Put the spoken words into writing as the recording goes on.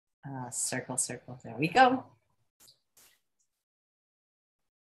Circle, circle. There we go.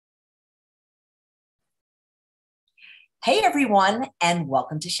 Hey, everyone, and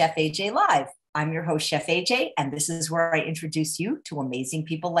welcome to Chef AJ Live. I'm your host, Chef AJ, and this is where I introduce you to amazing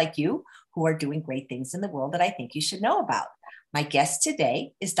people like you who are doing great things in the world that I think you should know about. My guest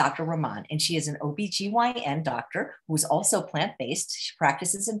today is Dr. Rahman, and she is an OBGYN doctor who is also plant-based. She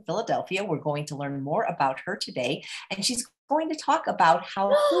practices in Philadelphia. We're going to learn more about her today, and she's going to talk about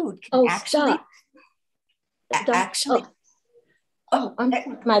how food can actually...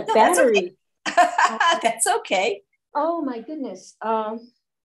 My battery. That's okay. Oh my goodness.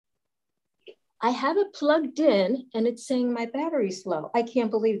 I have it plugged in and it's saying my battery's low. I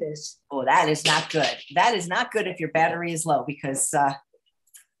can't believe this. Oh, that is not good. That is not good if your battery is low because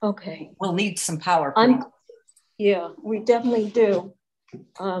okay, we'll need some power. Yeah, we definitely do.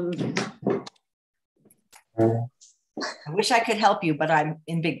 I wish I could help you, but I'm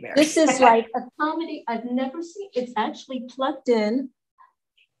in Big Bear. This is like a comedy I've never seen. It's actually plugged in.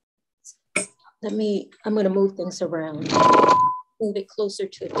 I'm going to move things around. Move it closer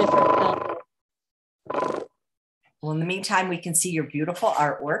to a different outlet. Well, in the meantime, we can see your beautiful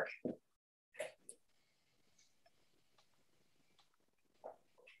artwork.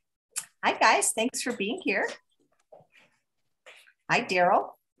 Hi, guys. Thanks for being here. Hi, Daryl.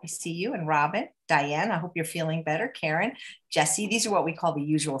 I see you, and Robin, Diane. I hope you're feeling better. Karen, Jesse. These are what we call the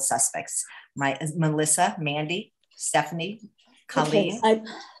usual suspects. Melissa, Mandy, Stephanie, Colleen. Okay, I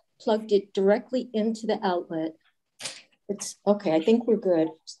plugged it directly into the outlet. It's okay. I think we're good.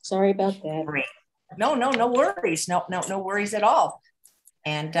 Sorry about that. Great. No worries. No worries at all.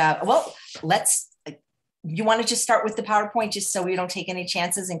 And well, you want to just start with the PowerPoint just so we don't take any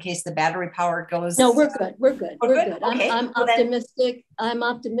chances in case the battery power goes? No, we're good. We're good. Okay. I'm optimistic. I'm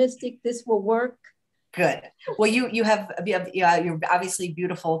optimistic this will work. Good. Well, you're obviously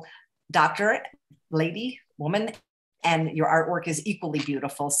beautiful doctor, lady, woman, and your artwork is equally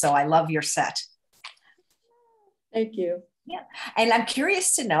beautiful. So I love your set. Thank you. Yeah. And I'm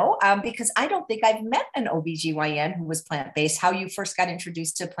curious to know, because I don't think I've met an OBGYN who was plant-based, how you first got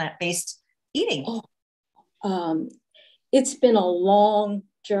introduced to plant-based eating. It's been a long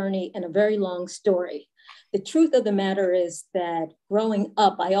journey and a very long story. The truth of the matter is that growing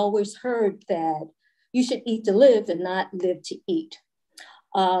up, I always heard that you should eat to live and not live to eat.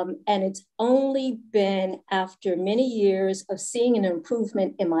 And it's only been after many years of seeing an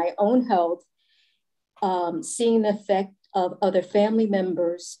improvement in my own health, seeing the effect of other family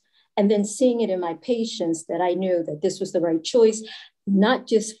members, and then seeing it in my patients that I knew that this was the right choice, not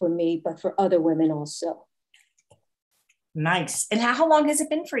just for me, but for other women also. Nice. And how long has it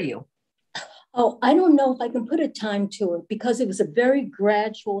been for you? Oh, I don't know if I can put a time to it because it was a very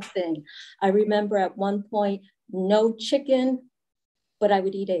gradual thing. I remember at one point, no chicken, but I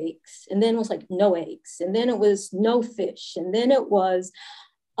would eat eggs. And then it was like no eggs. And then it was no fish. And then it was,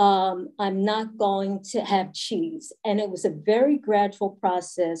 I'm not going to have cheese. And it was a very gradual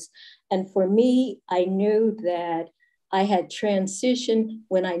process. And for me, I knew that I had transitioned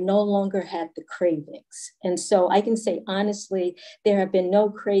when I no longer had the cravings. And so I can say, honestly, there have been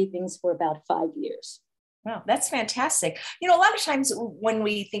no cravings for about 5 years. Wow, that's fantastic. You know, a lot of times when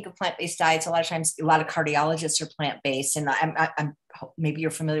we think of plant-based diets, a lot of cardiologists are plant-based. And I'm maybe you're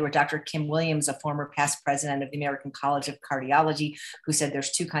familiar with Dr. Kim Williams, a former past president of the American College of Cardiology, who said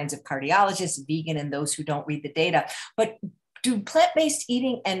there's two kinds of cardiologists, vegan and those who don't read the data. But do plant-based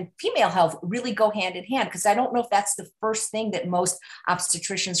eating and female health really go hand in hand? Because I don't know if that's the first thing that most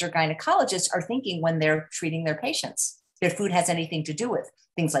obstetricians or gynecologists are thinking when they're treating their patients. Their food has anything to do with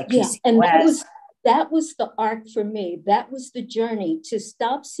things like PCOS. And that was the arc for me. That was the journey to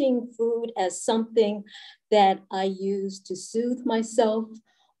stop seeing food as something that I use to soothe myself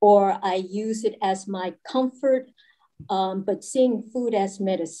or I use it as my comfort, but seeing food as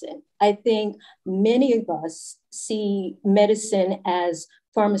medicine. I think many of us see medicine as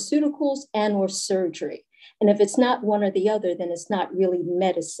pharmaceuticals and or surgery. And if it's not one or the other, then it's not really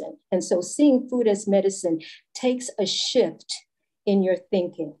medicine. And so seeing food as medicine takes a shift in your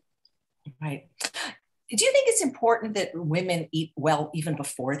thinking. Right. Do you think it's important that women eat well even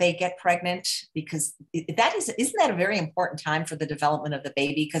before they get pregnant? Because isn't that a very important time for the development of the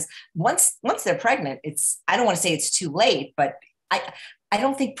baby? Because once they're pregnant, I don't want to say it's too late, but I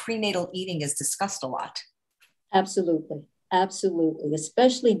don't think prenatal eating is discussed a lot. Absolutely. Absolutely.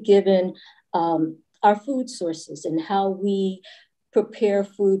 Especially given our food sources and how we prepare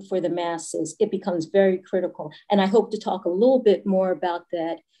food for the masses, it becomes very critical. And I hope to talk a little bit more about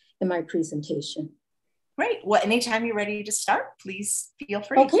that in my presentation. Great. Well, anytime you're ready to start, please feel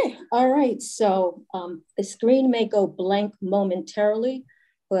free. Okay. All right. So the screen may go blank momentarily,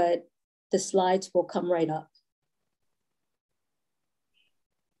 but The slides will come right up.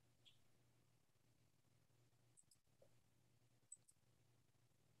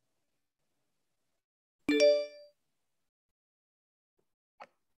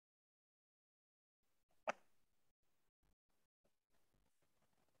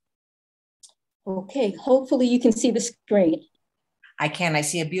 Okay, hopefully you can see the screen. I can. I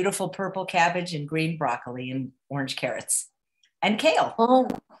see a beautiful purple cabbage and green broccoli and orange carrots and kale.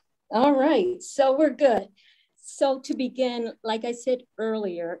 All right, so we're good. So to begin, like I said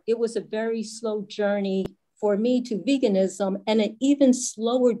earlier, it was a very slow journey for me to veganism, and an even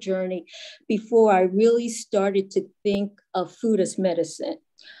slower journey before I really started to think of food as medicine.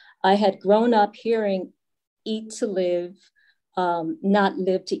 I had grown up hearing eat to live, not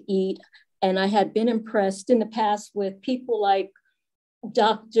live to eat. And I had been impressed in the past with people like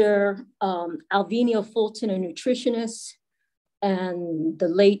Dr. Alvenia Fulton, a nutritionist, and the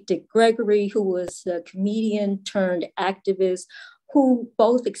late Dick Gregory, who was a comedian turned activist, who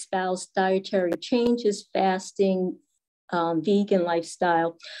both espoused dietary changes, fasting, vegan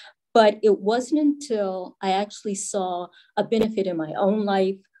lifestyle. But it wasn't until I actually saw a benefit in my own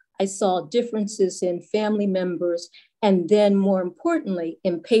life, I saw differences in family members, and then more importantly,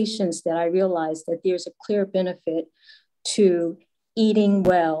 in patients, that I realized that there's a clear benefit to eating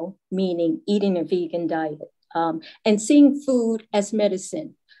well, meaning eating a vegan diet, and seeing food as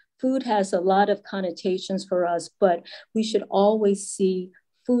medicine. Food has a lot of connotations for us, but we should always see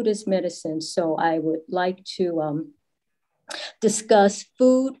food as medicine. So I would like to discuss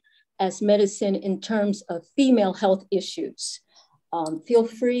food as medicine in terms of female health issues. Feel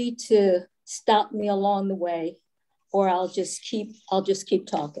free to stop me along the way, or I'll just keep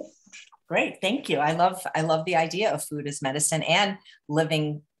talking. Great, thank you. I love the idea of food as medicine and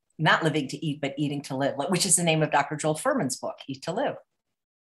not living to eat, but eating to live, which is the name of Dr. Joel Fuhrman's book, Eat to Live.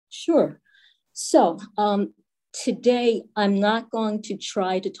 Sure. So today, I'm not going to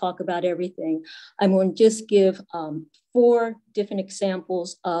try to talk about everything. I'm going to just give 4 different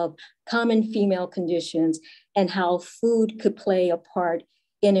examples of common female conditions and how food could play a part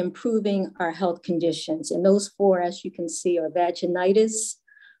in improving our health conditions. And those 4, as you can see, are vaginitis,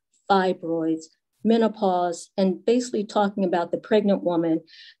 fibroids, menopause, and basically talking about the pregnant woman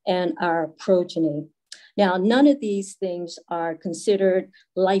and our progeny. Now, none of these things are considered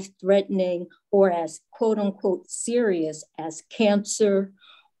life-threatening or as quote unquote serious as cancer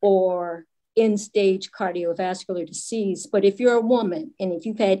or end-stage cardiovascular disease. But if you're a woman and if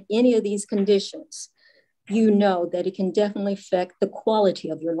you've had any of these conditions, you know that it can definitely affect the quality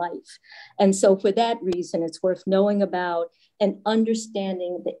of your life. And so for that reason, it's worth knowing about and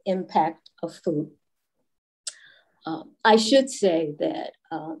understanding the impact of food. I should say that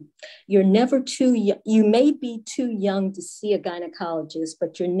you're never too young. You may be too young to see a gynecologist,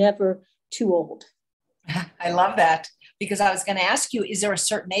 but you're never too old. I love that, because I was going to ask you, is there a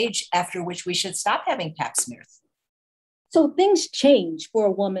certain age after which we should stop having pap smears? So things change for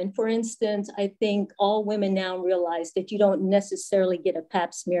a woman. For instance, I think all women now realize that you don't necessarily get a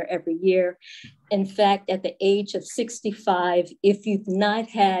pap smear every year. In fact, at the age of 65, if you've not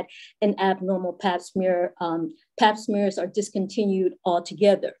had an abnormal pap smear, pap smears are discontinued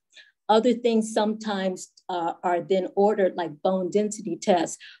altogether. Other things sometimes are then ordered, like bone density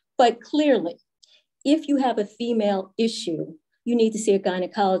tests. But clearly, if you have a female issue, you need to see a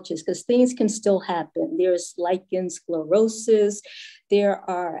gynecologist because things can still happen. There's lichen sclerosis,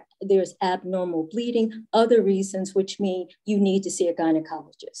 there's abnormal bleeding, other reasons, which mean you need to see a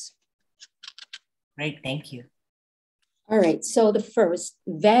gynecologist. Great, thank you. All right, so the first,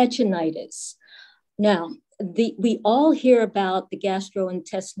 vaginitis. Now, we all hear about the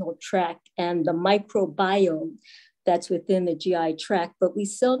gastrointestinal tract and the microbiome that's within the GI tract, but we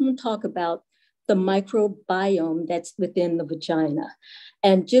seldom talk about the microbiome that's within the vagina.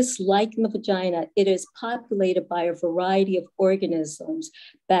 And just like in the vagina, it is populated by a variety of organisms,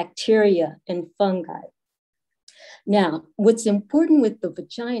 bacteria, and fungi. Now, what's important with the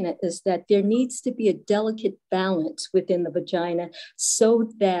vagina is that there needs to be a delicate balance within the vagina so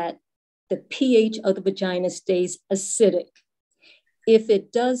that the pH of the vagina stays acidic. If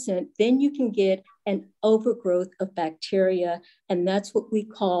it doesn't, then you can get an overgrowth of bacteria, and that's what we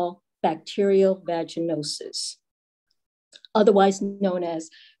call bacterial vaginosis, otherwise known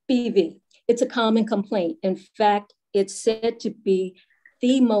as BV. It's a common complaint. In fact, it's said to be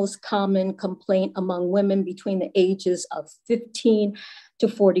the most common complaint among women between the ages of 15 to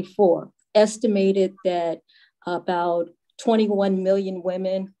 44. Estimated that about 21 million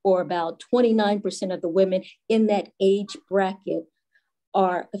women, or about 29% of the women in that age bracket,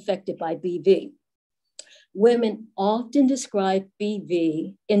 are affected by BV. Women often describe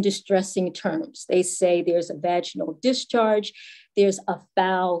BV in distressing terms. They say there's a vaginal discharge, there's a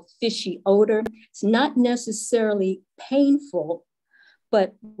foul, fishy odor. It's not necessarily painful,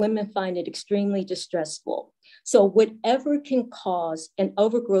 but women find it extremely distressful. So whatever can cause an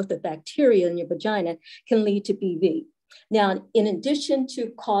overgrowth of bacteria in your vagina can lead to BV. Now, in addition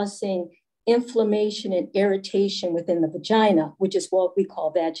to causing inflammation and irritation within the vagina, which is what we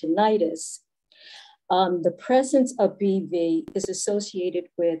call vaginitis, the presence of BV is associated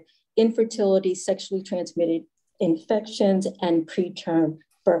with infertility, sexually transmitted infections, and preterm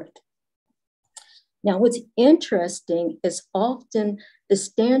birth. Now, what's interesting is often the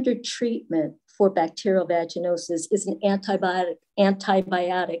standard treatment for bacterial vaginosis is an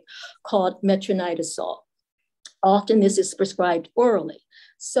antibiotic called metronidazole. Often this is prescribed orally.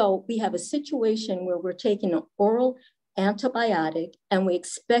 So we have a situation where we're taking an oral antibiotic and we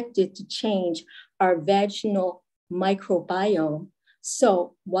expect it to change our vaginal microbiome.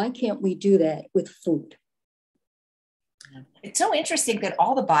 So why can't we do that with food? It's so interesting that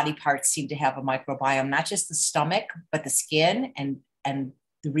all the body parts seem to have a microbiome, not just the stomach, but the skin and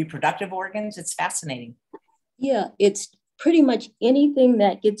the reproductive organs. It's fascinating. Yeah, it's pretty much anything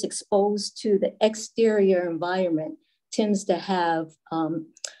that gets exposed to the exterior environment tends to have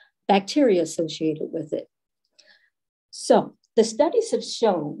bacteria associated with it. So the studies have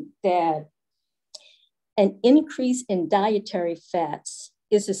shown that an increase in dietary fats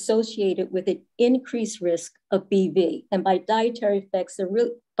is associated with an increased risk of BV. And by dietary fats,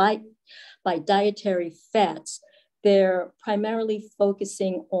 by dietary fats, they're primarily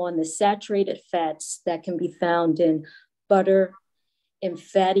focusing on the saturated fats that can be found in butter, in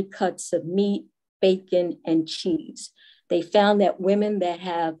fatty cuts of meat, bacon, and cheese. They found that women that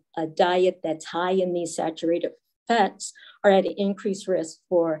have a diet that's high in these saturated fats are at an increased risk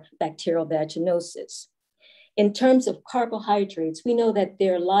for bacterial vaginosis. In terms of carbohydrates, we know that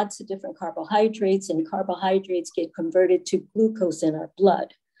there are lots of different carbohydrates, and carbohydrates get converted to glucose in our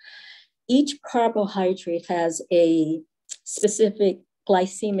blood. Each carbohydrate has a specific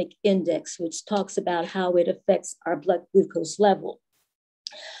glycemic index, which talks about how it affects our blood glucose level.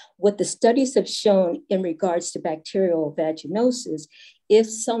 What the studies have shown in regards to bacterial vaginosis, if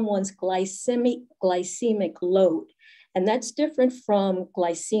someone's glycemic load, and that's different from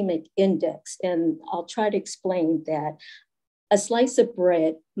glycemic index. And I'll try to explain that. A slice of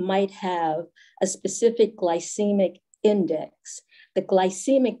bread might have a specific glycemic index. The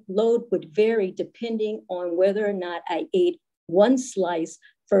glycemic load would vary depending on whether or not I ate one slice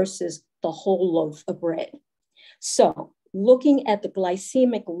versus the whole loaf of bread. So looking at the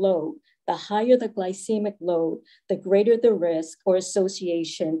glycemic load, the higher the glycemic load, the greater the risk or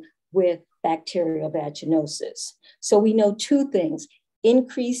association with bacterial vaginosis. So we know two things: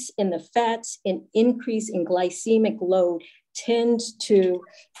 increase in the fats and increase in glycemic load tends to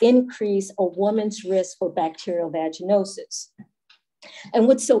increase a woman's risk for bacterial vaginosis. And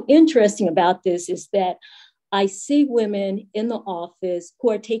what's so interesting about this is that I see women in the office who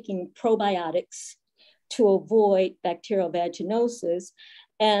are taking probiotics to avoid bacterial vaginosis.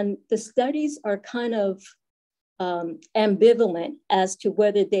 And the studies are kind of ambivalent as to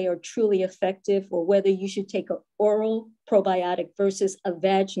whether they are truly effective or whether you should take an oral probiotic versus a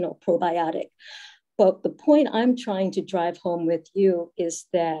vaginal probiotic. But the point I'm trying to drive home with you is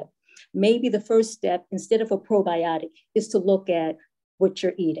that maybe the first step, instead of a probiotic, is to look at what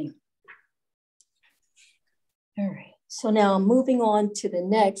you're eating. All right, so now I'm moving on to the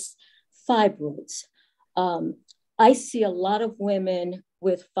next, fibroids. I see a lot of women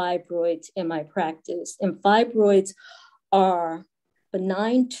with fibroids in my practice, and fibroids are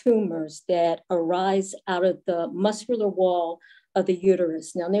benign tumors that arise out of the muscular wall of the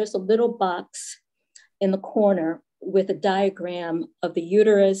uterus. Now there's a little box in the corner with a diagram of the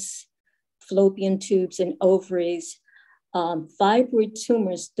uterus, fallopian tubes, and ovaries. Fibroid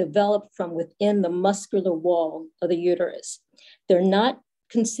tumors develop from within the muscular wall of the uterus. They're not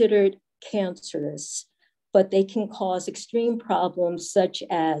considered cancerous, but they can cause extreme problems such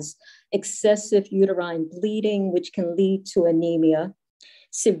as excessive uterine bleeding, which can lead to anemia,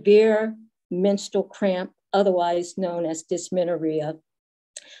 severe menstrual cramp, otherwise known as dysmenorrhea,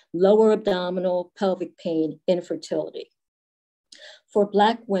 lower abdominal pelvic pain, infertility. For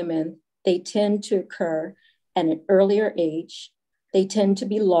Black women, they tend to occur at an earlier age. They tend to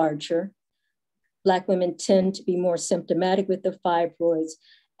be larger. Black women tend to be more symptomatic with the fibroids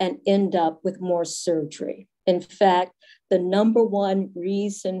and end up with more surgery. In fact, the number one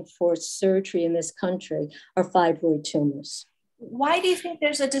reason for surgery in this country are fibroid tumors. Why do you think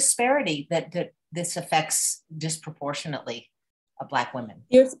there's a disparity that this affects disproportionately Black women?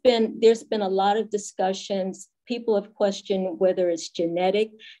 There's been a lot of discussions. People have questioned whether it's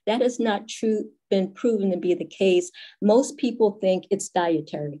genetic. That has not been proven to be the case. Most people think it's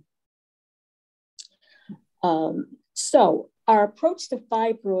dietary. So our approach to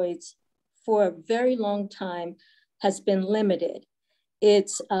fibroids for a very long time has been limited.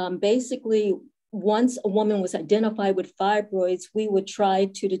 It's basically, once a woman was identified with fibroids, we would try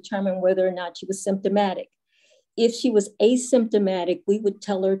to determine whether or not she was symptomatic. If she was asymptomatic, we would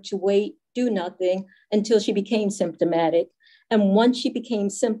tell her to wait, do nothing until she became symptomatic. And once she became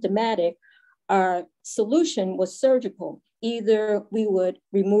symptomatic, our solution was surgical. Either we would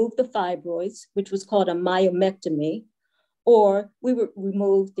remove the fibroids, which was called a myomectomy, or we would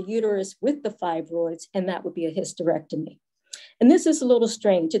remove the uterus with the fibroids, and that would be a hysterectomy. And this is a little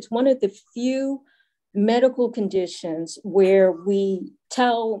strange. It's one of the few medical conditions where we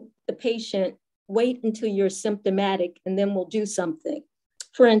tell the patient, wait until you're symptomatic and then we'll do something.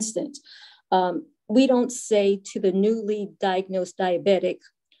 For instance, we don't say to the newly diagnosed diabetic,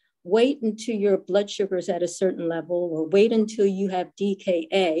 wait until your blood sugar is at a certain level, or wait until you have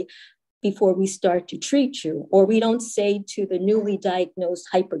DKA before we start to treat you. Or we don't say to the newly diagnosed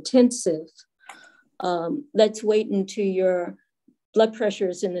hypertensive, let's wait until your blood pressure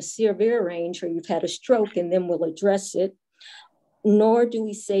is in the severe range or you've had a stroke and then we'll address it. Nor do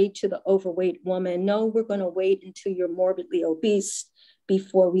we say to the overweight woman, no, we're going to wait until you're morbidly obese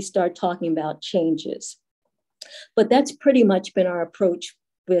before we start talking about changes. But that's pretty much been our approach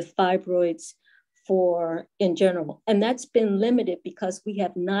with fibroids in general. And that's been limited because we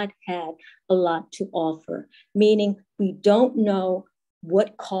have not had a lot to offer, meaning we don't know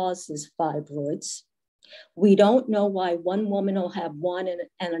what causes fibroids. We don't know why one woman will have one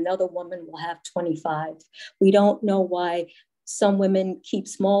and another woman will have 25. We don't know why some women keep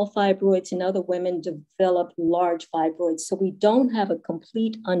small fibroids and other women develop large fibroids. So we don't have a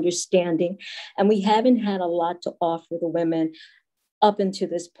complete understanding, and we haven't had a lot to offer the women up until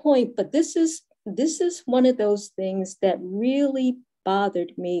this point. But this is one of those things that really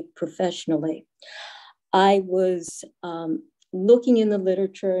bothered me professionally. I was looking in the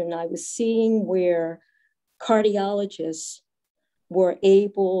literature and I was seeing where cardiologists were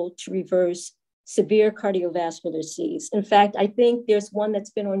able to reverse severe cardiovascular disease. In fact, I think there's one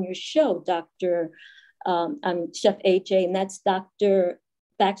that's been on your show, Chef AJ, and that's Dr.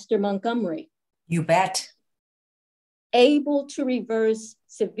 Baxter Montgomery. You bet. Able to reverse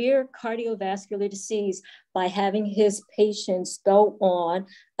severe cardiovascular disease by having his patients go on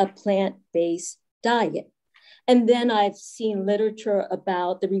a plant-based diet. And then I've seen literature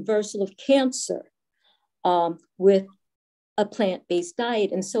about the reversal of cancer with a plant-based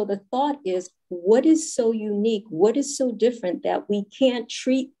diet. And so the thought is, what is so unique? What is so different that we can't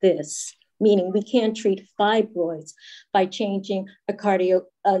treat this? Meaning we can't treat fibroids by changing the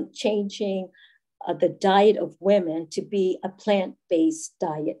diet of women to be a plant-based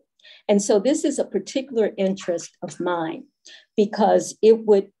diet. And so this is a particular interest of mine because it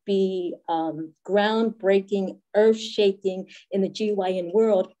would be groundbreaking, earth-shaking in the GYN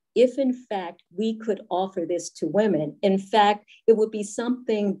world if in fact we could offer this to women. In fact, it would be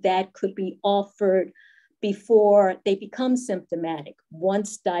something that could be offered before they become symptomatic.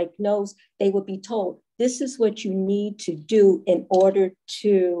 Once diagnosed, they would be told, this is what you need to do in order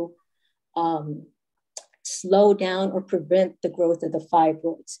to slow down or prevent the growth of the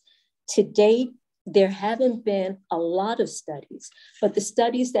fibroids. To date, there haven't been a lot of studies, but the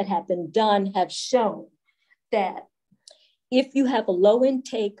studies that have been done have shown that if you have a low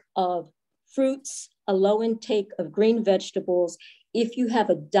intake of fruits, a low intake of green vegetables, if you have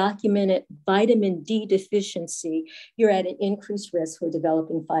a documented vitamin D deficiency, you're at an increased risk for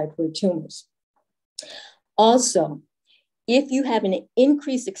developing fibroid tumors. Also, if you have an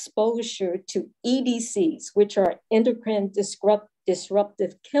increased exposure to EDCs, which are endocrine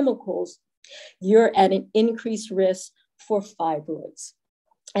disruptive chemicals, you're at an increased risk for fibroids.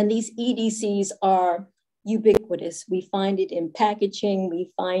 And these EDCs are ubiquitous. We find it in packaging,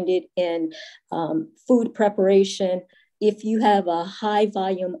 we find it in food preparation. If you have a high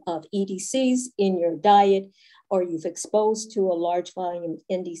volume of EDCs in your diet, or you've exposed to a large volume of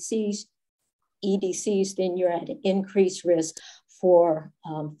EDCs, then you're at an increased risk for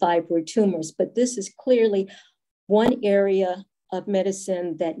fibroid tumors. But this is clearly one area of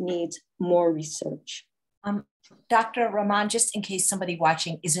medicine that needs more research. Dr. Rahman, just in case somebody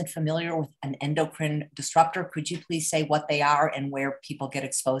watching isn't familiar with an endocrine disruptor, could you please say what they are and where people get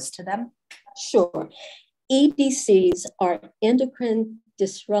exposed to them? Sure. EDCs are endocrine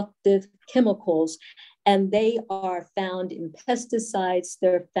disruptive chemicals, and they are found in pesticides,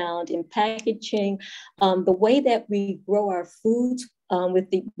 they're found in packaging. The way that we grow our foods with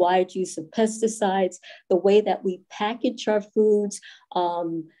the wide use of pesticides, the way that we package our foods,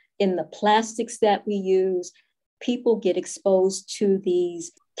 in the plastics that we use, people get exposed to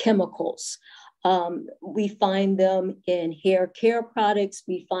these chemicals. We find them in hair care products,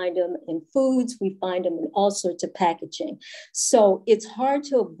 we find them in foods, we find them in all sorts of packaging. So it's hard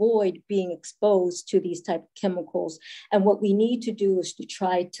to avoid being exposed to these type of chemicals. And what we need to do is to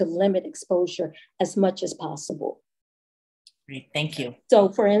try to limit exposure as much as possible. Great, thank you. So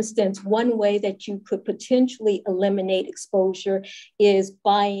for instance, one way that you could potentially eliminate exposure is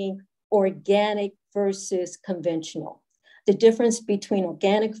buying organic versus conventional. The difference between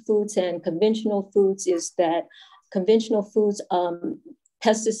organic foods and conventional foods is that conventional foods,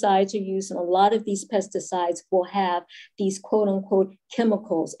 pesticides are used, and a lot of these pesticides will have these quote unquote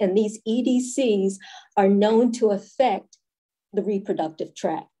chemicals. And these EDCs are known to affect the reproductive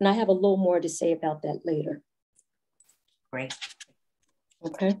tract. And I have a little more to say about that later. Great.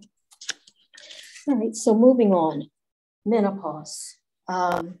 Okay. All right, so moving on, menopause.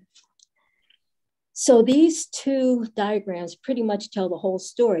 So these two diagrams pretty much tell the whole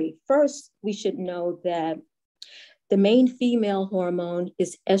story. First, we should know that the main female hormone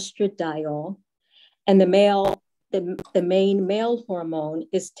is estradiol, and the main male hormone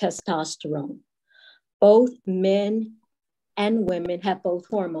is testosterone. Both men and women have both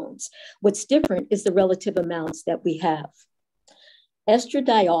hormones. What's different is the relative amounts that we have.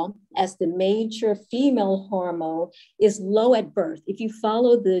 Estradiol, as the major female hormone, is low at birth. If you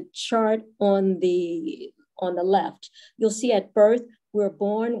follow the chart on the left, you'll see at birth, we're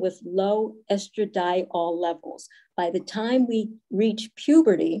born with low estradiol levels. By the time we reach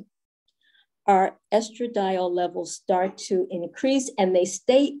puberty, our estradiol levels start to increase and they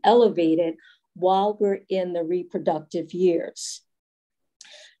stay elevated while we're in the reproductive years.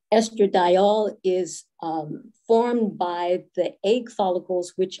 Estradiol is formed by the egg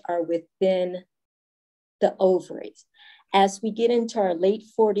follicles, which are within the ovaries. As we get into our late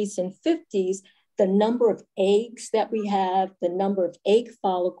 40s and 50s, the number of eggs that we have, the number of egg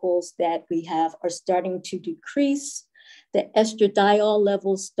follicles that we have are starting to decrease. The estradiol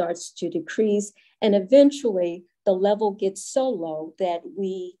level starts to decrease, and eventually the level gets so low that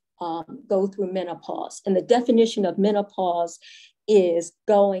we go through menopause. And the definition of menopause is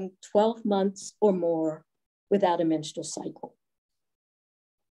going 12 months or more without a menstrual cycle.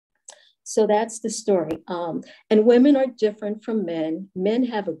 So that's the story. And women are different from men. Men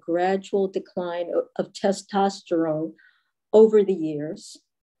have a gradual decline of testosterone over the years,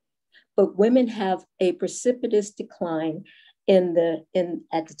 but women have a precipitous decline at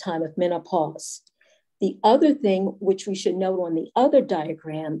the time of menopause. The other thing which we should note on the other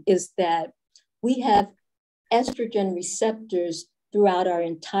diagram is that we have estrogen receptors throughout our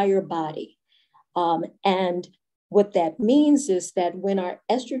entire body. And what that means is that when our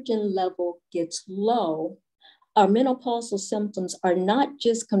estrogen level gets low, our menopausal symptoms are not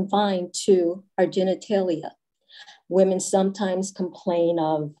just confined to our genitalia. Women sometimes complain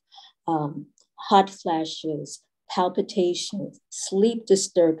of hot flashes, palpitations, sleep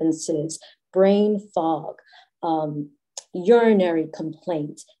disturbances, brain fog, urinary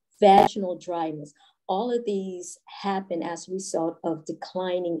complaints, vaginal dryness. All of these happen as a result of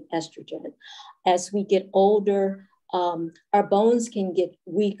declining estrogen. As we get older, our bones can get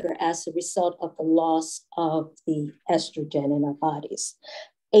weaker as a result of the loss of the estrogen in our bodies.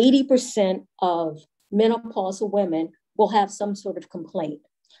 80% of menopausal women will have some sort of complaint,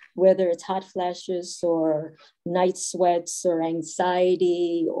 whether it's hot flashes or night sweats or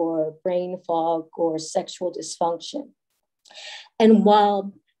anxiety or brain fog or sexual dysfunction. And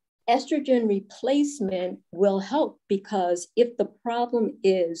while estrogen replacement will help, because if the problem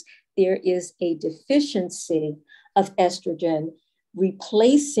is there is a deficiency of estrogen,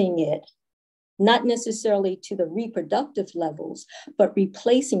 replacing it, not necessarily to the reproductive levels, but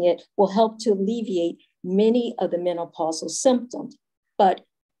replacing it will help to alleviate many of the menopausal symptoms. But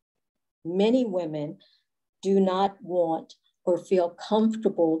many women do not want or feel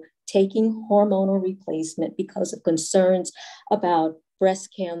comfortable taking hormonal replacement because of concerns about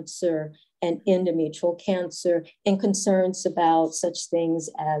breast cancer and endometrial cancer, and concerns about such things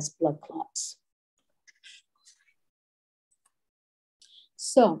as blood clots.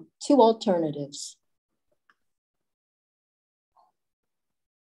 So, two alternatives.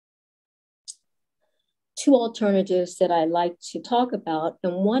 Two alternatives that I like to talk about,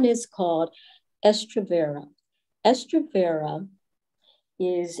 and one is called Estravera. Estravera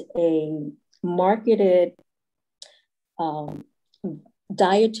is a marketed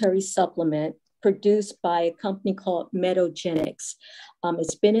dietary supplement produced by a company called Metagenics.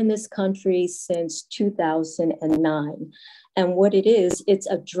 It's been in this country since 2009. And what it is, it's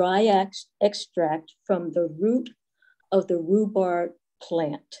a dry extract from the root of the rhubarb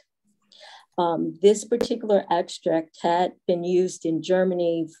plant. This particular extract had been used in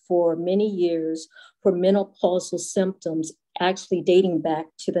Germany for many years for menopausal symptoms, actually dating back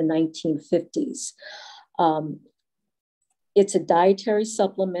to the 1950s. It's a dietary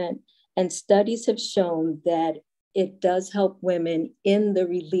supplement, and studies have shown that it does help women in the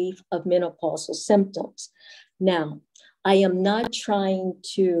relief of menopausal symptoms. Now, I am not trying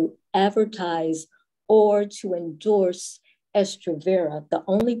to advertise or to endorse Estrovera. The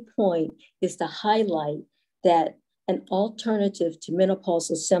only point is to highlight that an alternative to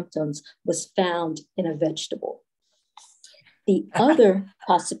menopausal symptoms was found in a vegetable. The other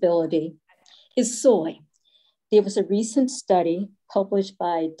possibility is soy. There was a recent study published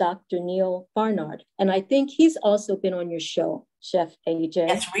by Dr. Neil Barnard, and I think he's also been on your show, Chef AJ.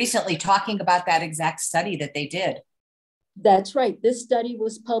 Yes, recently talking about that exact study that they did. That's right. This study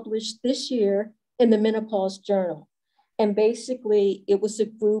was published this year in the Menopause Journal. And basically, it was a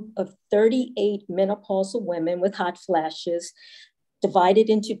group of 38 menopausal women with hot flashes, divided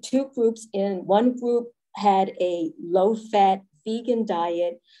into two groups. In one group had a low-fat vegan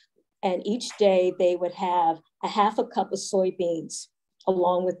diet, and each day they would have a half a cup of soybeans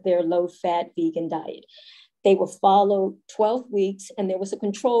along with their low-fat vegan diet. They were followed 12 weeks, and there was a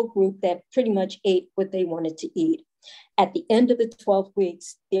control group that pretty much ate what they wanted to eat. At the end of the 12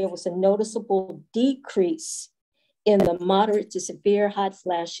 weeks, there was a noticeable decrease in the moderate to severe hot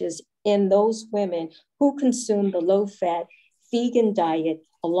flashes in those women who consumed the low-fat vegan diet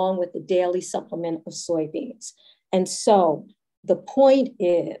along with the daily supplement of soybeans. And so the point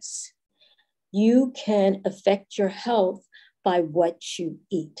is, you can affect your health by what you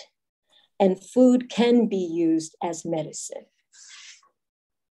eat, and food can be used as medicine.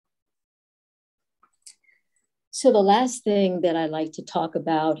 So the last thing that I like to talk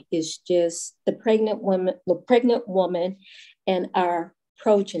about is just the pregnant woman and our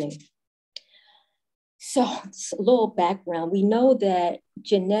progeny. So it's a little background. We know that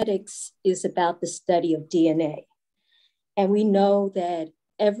genetics is about the study of DNA. And we know that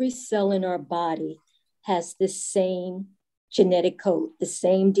every cell in our body has the same genetic code, the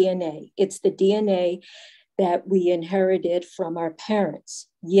same DNA. It's the DNA that we inherited from our parents.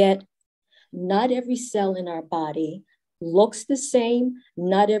 Yet, not every cell in our body looks the same.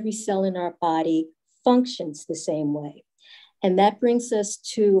 Not every cell in our body functions the same way. And that brings us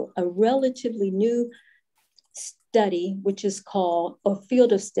to a relatively new study, which is called, or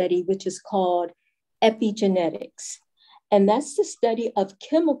field of study, which is called epigenetics. And that's the study of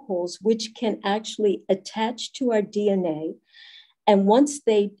chemicals which can actually attach to our DNA. And once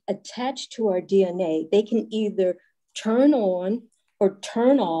they attach to our DNA, they can either turn on or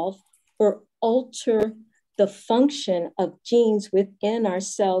turn off or alter the function of genes within our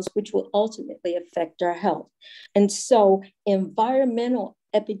cells, which will ultimately affect our health. And so environmental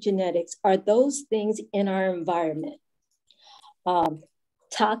epigenetics are those things in our environment.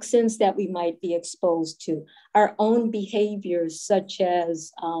 Toxins that we might be exposed to, our own behaviors such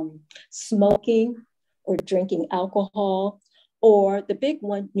as smoking or drinking alcohol, or the big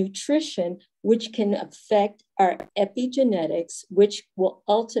one, nutrition, which can affect our epigenetics, which will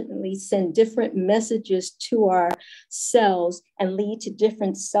ultimately send different messages to our cells and lead to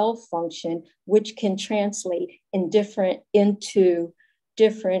different cell function, which can translate into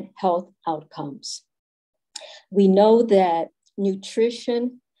different health outcomes. We know that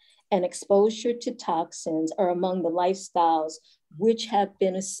nutrition and exposure to toxins are among the lifestyles which have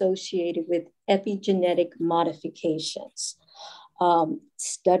been associated with epigenetic modifications.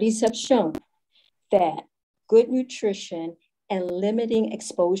 Studies have shown that good nutrition and limiting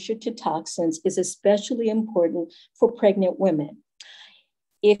exposure to toxins is especially important for pregnant women.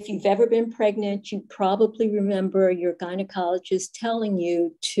 If you've ever been pregnant, you probably remember your gynecologist telling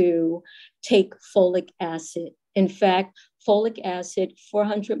you to take folic acid. In fact, folic acid,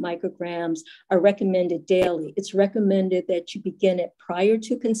 400 micrograms, are recommended daily. It's recommended that you begin it prior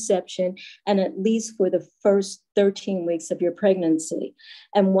to conception and at least for the first 13 weeks of your pregnancy.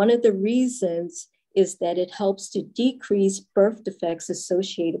 And one of the reasons is that it helps to decrease birth defects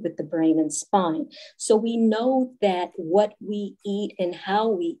associated with the brain and spine. So we know that what we eat and how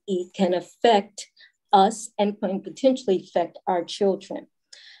we eat can affect us and can potentially affect our children.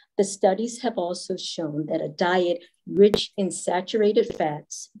 The studies have also shown that a diet rich in saturated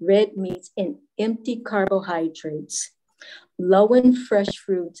fats, red meats, and empty carbohydrates, low in fresh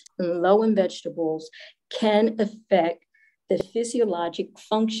fruits, and low in vegetables can affect the physiologic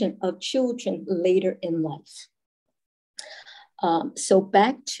function of children later in life. So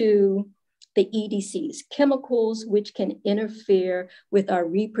back to the EDCs, chemicals which can interfere with our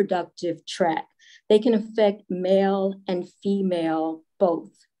reproductive tract. They can affect male and female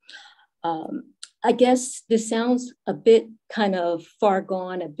both. I guess this sounds a bit kind of far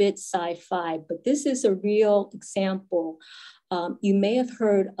gone, a bit sci-fi, but this is a real example. You may have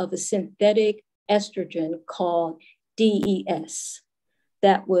heard of a synthetic estrogen called DES.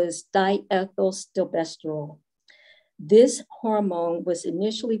 That was diethylstilbestrol. This hormone was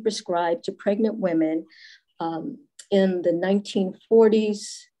initially prescribed to pregnant women in the 1940s,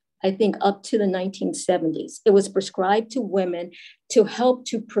 I think up to the 1970s. It was prescribed to women to help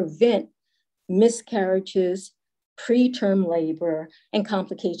to prevent miscarriages, preterm labor, and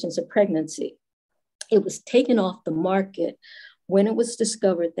complications of pregnancy. It was taken off the market when it was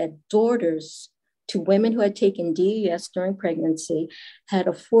discovered that daughters to women who had taken DES during pregnancy had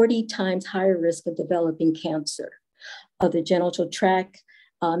a 40 times higher risk of developing cancer of the genital tract.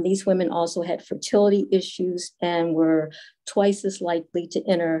 These women also had fertility issues and were twice as likely to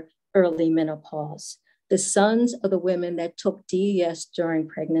enter early menopause. The sons of the women that took DES during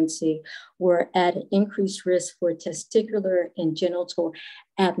pregnancy were at an increased risk for testicular and genital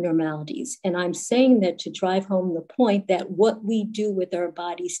abnormalities. And I'm saying that to drive home the point that what we do with our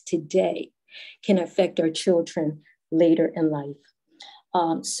bodies today can affect our children later in life.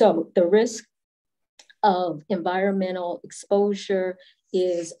 So the risk of environmental exposure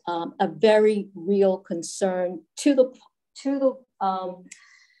is a very real concern to the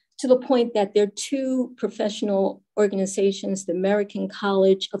point that there are two professional organizations, the American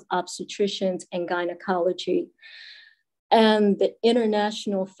College of Obstetricians and Gynecology and the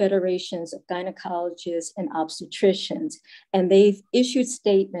International Federations of Gynecologists and Obstetricians. And they've issued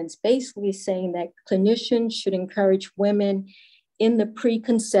statements basically saying that clinicians should encourage women in the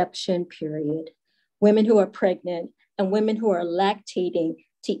preconception period, women who are pregnant, and women who are lactating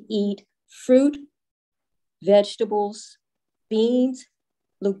to eat fruit, vegetables, beans,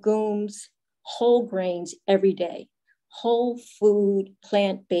 legumes, whole grains every day, whole food,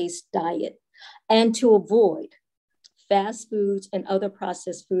 plant-based diet, and to avoid fast foods and other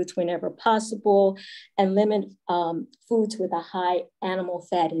processed foods whenever possible, and limit foods with a high animal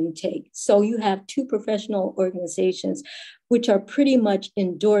fat intake. So you have two professional organizations which are pretty much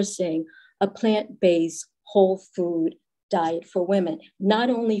endorsing a plant-based whole food diet for women, not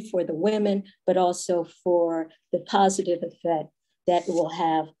only for the women, but also for the positive effect that it will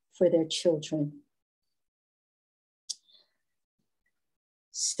have for their children.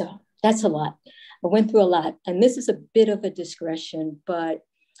 So that's a lot. I went through a lot, and this is a bit of a digression, but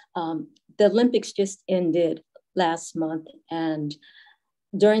the Olympics just ended last month, and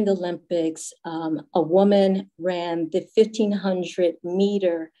during the Olympics, a woman ran the 1,500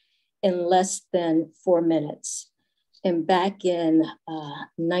 meter in less than 4 minutes. And back in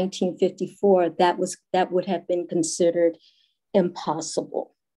 1954, that would have been considered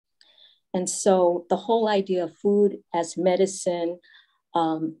impossible. And so the whole idea of food as medicine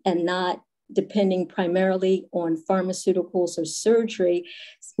and not depending primarily on pharmaceuticals or surgery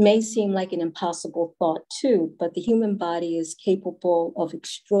may seem like an impossible thought too, but the human body is capable of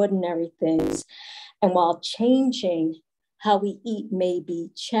extraordinary things. And while changing how we eat may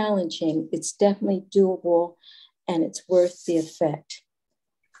be challenging, it's definitely doable and it's worth the effect.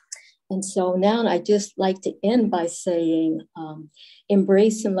 And so now I just like to end by saying,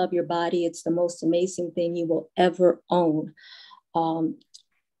 embrace and love your body. It's the most amazing thing you will ever own.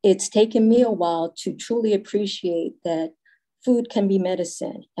 It's taken me a while to truly appreciate that food can be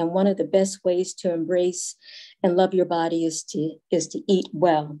medicine. And one of the best ways to embrace and love your body is to eat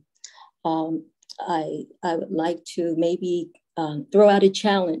well. I would like to maybe throw out a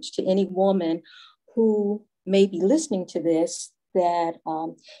challenge to any woman who may be listening to this, that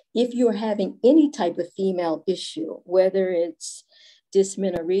if you're having any type of female issue, whether it's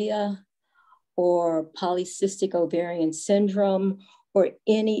dysmenorrhea or polycystic ovarian syndrome or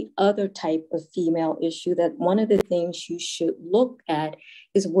any other type of female issue, that one of the things you should look at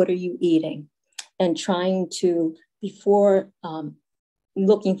is what are you eating, and trying to, before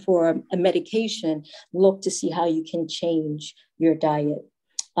looking for a medication, look to see how you can change your diet.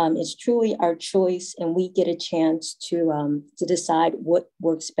 It's truly our choice, and we get a chance to decide what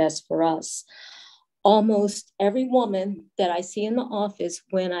works best for us. Almost every woman that I see in the office,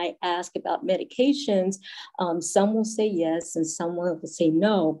 when I ask about medications, some will say yes and some will say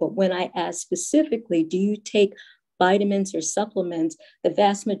no. But when I ask specifically, do you take vitamins or supplements, the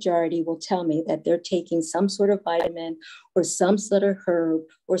vast majority will tell me that they're taking some sort of vitamin or some sort of herb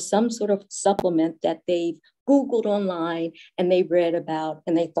or some sort of supplement that they've Googled online and they read about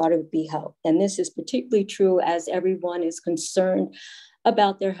and they thought it would be help. And this is particularly true as everyone is concerned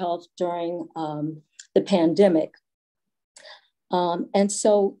about their health during the pandemic. And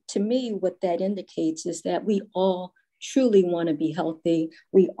so to me, what that indicates is that we all truly want to be healthy.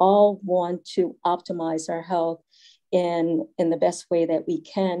 We all want to optimize our health in the best way that we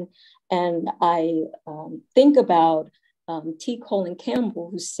can. And I think about T. Colin Campbell,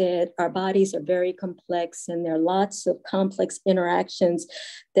 who said, our bodies are very complex and there are lots of complex interactions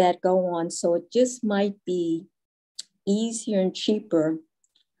that go on. So it just might be easier and cheaper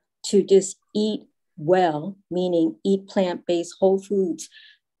to just eat well, meaning eat plant-based whole foods,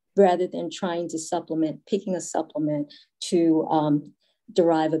 rather than trying to picking a supplement to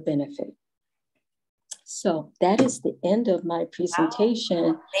derive a benefit. So that is the end of my presentation.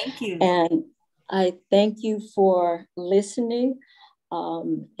 Wow. Thank you. And I thank you for listening.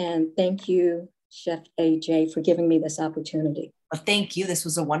 And thank you, Chef AJ, for giving me this opportunity. Well, thank you. This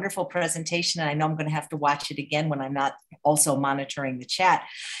was a wonderful presentation. And I know I'm going to have to watch it again when I'm not also monitoring the chat.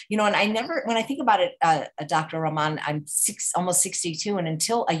 You know, and when I think about it, Dr. Rahman, I'm almost 62. And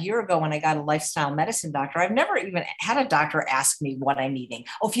until a year ago, when I got a lifestyle medicine doctor, I've never even had a doctor ask me what I'm eating.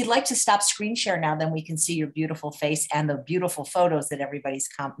 Oh, if you'd like to stop screen share now, then we can see your beautiful face and the beautiful photos that everybody's,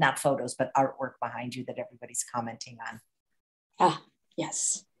 not photos, but artwork behind you that everybody's commenting on. Ah,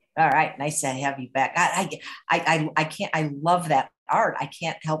 yes. All right, nice to have you back. I love that art. I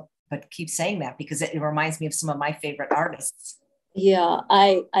can't help but keep saying that because it reminds me of some of my favorite artists. Yeah,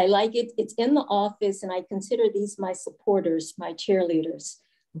 I like it. It's in the office and I consider these my supporters, my cheerleaders.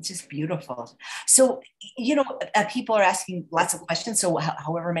 It's just beautiful. So, you know, people are asking lots of questions. So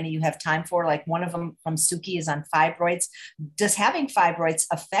however many you have time for, like one of them from Suki is on fibroids. Does having fibroids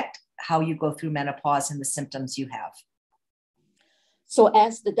affect how you go through menopause and the symptoms you have? So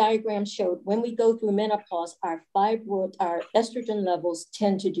as the diagram showed, when we go through menopause, our estrogen levels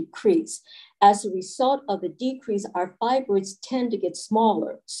tend to decrease. As a result of the decrease, our fibroids tend to get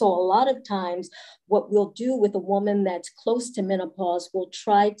smaller. So a lot of times what we'll do with a woman that's close to menopause, we'll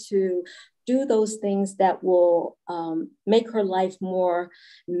try to do those things that will make her life more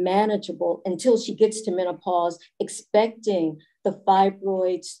manageable until she gets to menopause, expecting the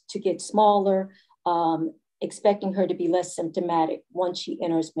fibroids to get smaller, expecting her to be less symptomatic once she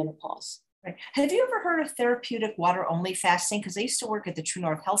enters menopause. Right. Have you ever heard of therapeutic water-only fasting? Because I used to work at the True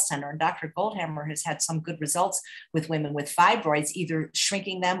North Health Center, and Dr. Goldhammer has had some good results with women with fibroids, either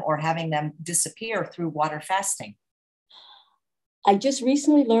shrinking them or having them disappear through water fasting. I just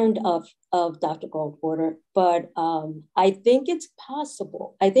recently learned of Dr. Goldwater, but I think it's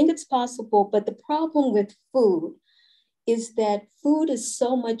possible. But the problem with food is that food is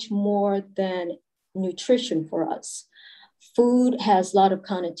so much more than nutrition for us. Food has a lot of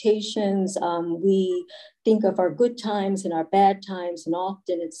connotations. We think of our good times and our bad times, and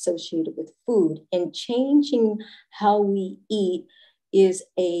often it's associated with food. And changing how we eat is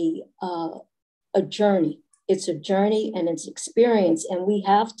a journey. It's a journey and it's experience. And we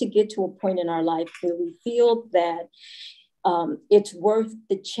have to get to a point in our life where we feel that it's worth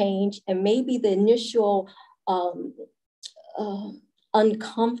the change, and maybe the initial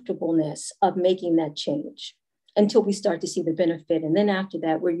uncomfortableness of making that change until we start to see the benefit. And then after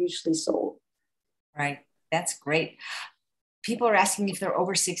that, we're usually sold. Right. That's great. People are asking if they're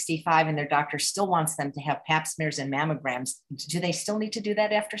over 65 and their doctor still wants them to have pap smears and mammograms. Do they still need to do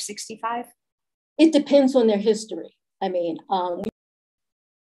that after 65? It depends on their history. I mean, oh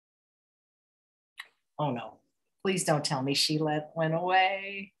no, please don't tell me Sheila went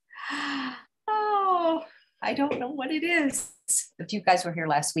away. Oh, I don't know what it is. If you guys were here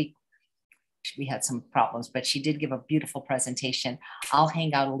last week, we had some problems, but she did give a beautiful presentation. I'll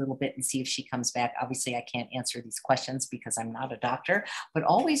hang out a little bit and see if she comes back. Obviously, I can't answer these questions because I'm not a doctor, but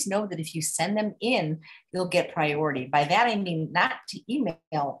always know that if you send them in, you'll get priority. By that, I mean not to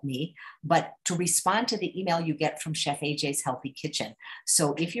email me, but to respond to the email you get from Chef AJ's Healthy Kitchen.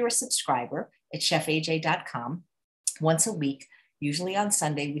 So if you're a subscriber at chefaj.com, once a week, usually on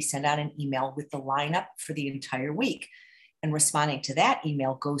Sunday, we send out an email with the lineup for the entire week. And responding to that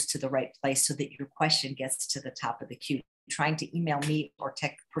email goes to the right place so that your question gets to the top of the queue. Trying to email me or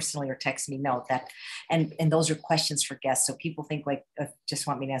personally or text me, no, that, and those are questions for guests. So people think like, just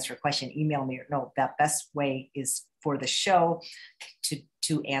want me to answer a question, email me, or no, that best way is for the show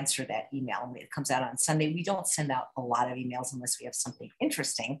to answer that email. It comes out on Sunday. We don't send out a lot of emails unless we have something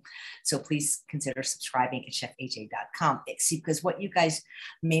interesting. So please consider subscribing at chefaj.com. See, because what you guys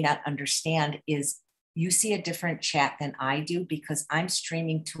may not understand is you see a different chat than I do because I'm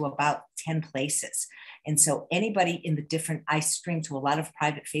streaming to about 10 places. And so anybody in the different, I stream to a lot of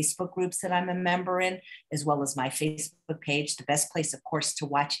private Facebook groups that I'm a member in, as well as my Facebook page. The best place, of course, to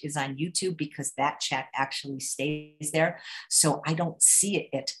watch is on YouTube because that chat actually stays there. So I don't see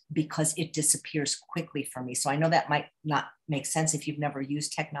it because it disappears quickly for me. So I know that might not make sense if you've never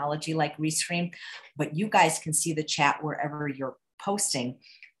used technology like Restream, but you guys can see the chat wherever you're posting.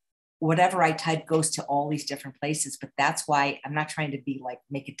 Whatever I type goes to all these different places, but that's why I'm not trying to be like,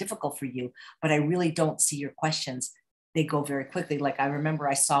 make it difficult for you, but I really don't see your questions. They go very quickly. Like I remember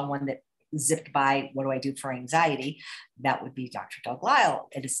I saw one that zipped by, what do I do for anxiety? That would be Dr. Doug Lyle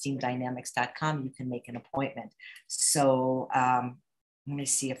at esteemdynamics.com. You can make an appointment. So let me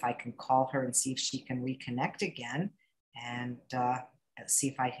see if I can call her and see if she can reconnect again. And let's see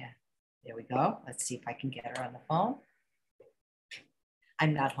if I can, there we go. Let's see if I can get her on the phone.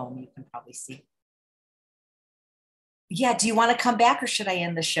 I'm not home, you can probably see. Yeah, do you want to come back or should I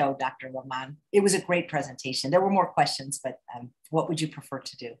end the show, Dr. Rahman? It was a great presentation. There were more questions, but what would you prefer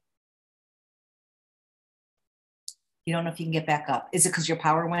to do? You don't know if you can get back up. Is it because your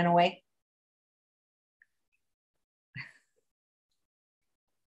power went away?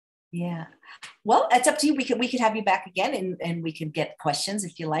 Yeah. Well, it's up to you. We could have you back again and we could get questions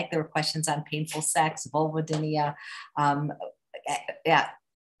if you like. There were questions on painful sex, vulvodynia, yeah.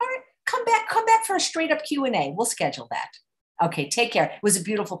 All right, come back for a straight up Q&A. We'll schedule that. Okay, take care. It was a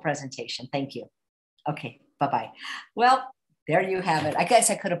beautiful presentation. Thank you. Okay, bye-bye. Well, there you have it. I guess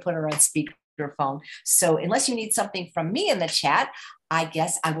I could have put her on speakerphone. So unless you need something from me in the chat, I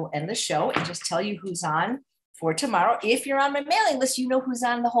guess I will end the show and just tell you who's on for tomorrow. If you're on my mailing list, you know who's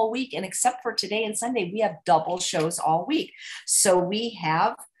on the whole week. And except for today and Sunday, we have double shows all week. So we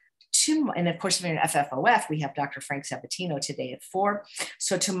have and of course, if you're in FFOF, we have Dr. Frank Sabatino today at 4.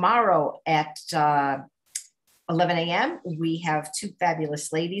 So tomorrow at 11 a.m., we have two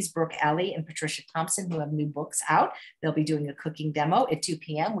fabulous ladies, Brooke Alley and Patricia Thompson, who have new books out. They'll be doing a cooking demo. At 2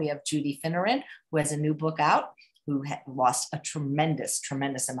 p.m., we have Judy Finneran, who has a new book out, who lost a tremendous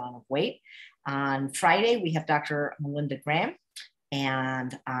amount of weight. On Friday, we have Dr. Melinda Graham.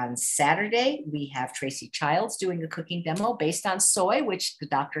 And on Saturday, we have Tracy Childs doing a cooking demo based on soy, which the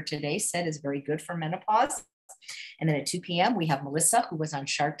doctor today said is very good for menopause. And then at 2 p.m., we have Melissa, who was on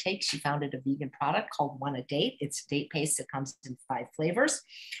Shark Tank. She founded a vegan product called Wanna Date. It's date paste that comes in 5 flavors.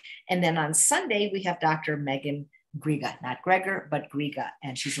 And then on Sunday, we have Dr. Megan Griga, not Gregor, but Griga,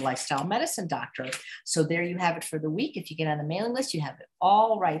 and she's a lifestyle medicine doctor. So there you have it for the week. If you get on the mailing list, you have it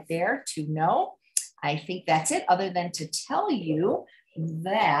all right there to know. I think that's it, other than to tell you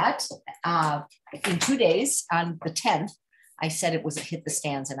that in 2 days, on the 10th, I said it was a Hit the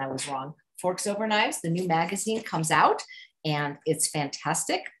Stands and I was wrong. Forks Over Knives, the new magazine comes out and it's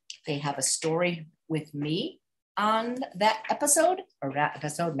fantastic. They have a story with me on that episode, or that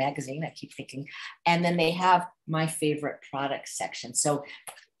episode magazine, I keep thinking. And then they have my favorite product section. So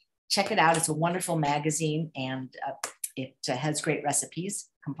check it out. It's a wonderful magazine and it has great recipes,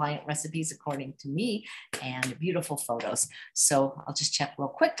 compliant recipes according to me, and beautiful photos. So I'll just check real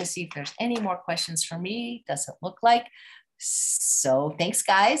quick to see if there's any more questions for me. Doesn't look like. So thanks,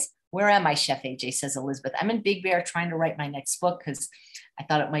 guys. Where am I, Chef AJ, says Elizabeth. I'm in Big Bear trying to write my next book because I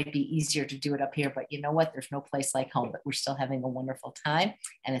thought it might be easier to do it up here, but you know what? There's no place like home, but we're still having a wonderful time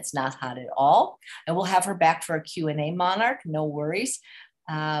and it's not hot at all. And we'll have her back for a Q&A, Monarch, no worries.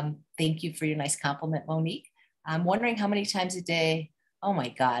 Thank you for your nice compliment, Monique. I'm wondering how many times a day, oh my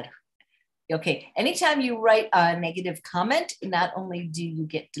God. Okay, anytime you write a negative comment, not only do you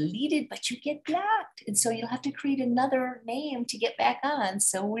get deleted, but you get blocked. And so you'll have to create another name to get back on.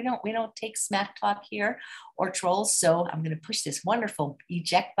 So we don't take smack talk here or trolls. So I'm gonna push this wonderful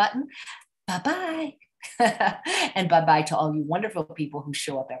eject button. Bye-bye. And bye-bye to all you wonderful people who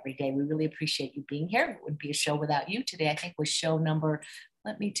show up every day. We really appreciate you being here. It wouldn't be a show without you. Today, I think was show number,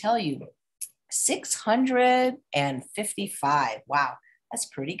 let me tell you, 655. Wow, that's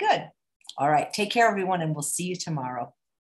pretty good. All right, take care, everyone, and we'll see you tomorrow.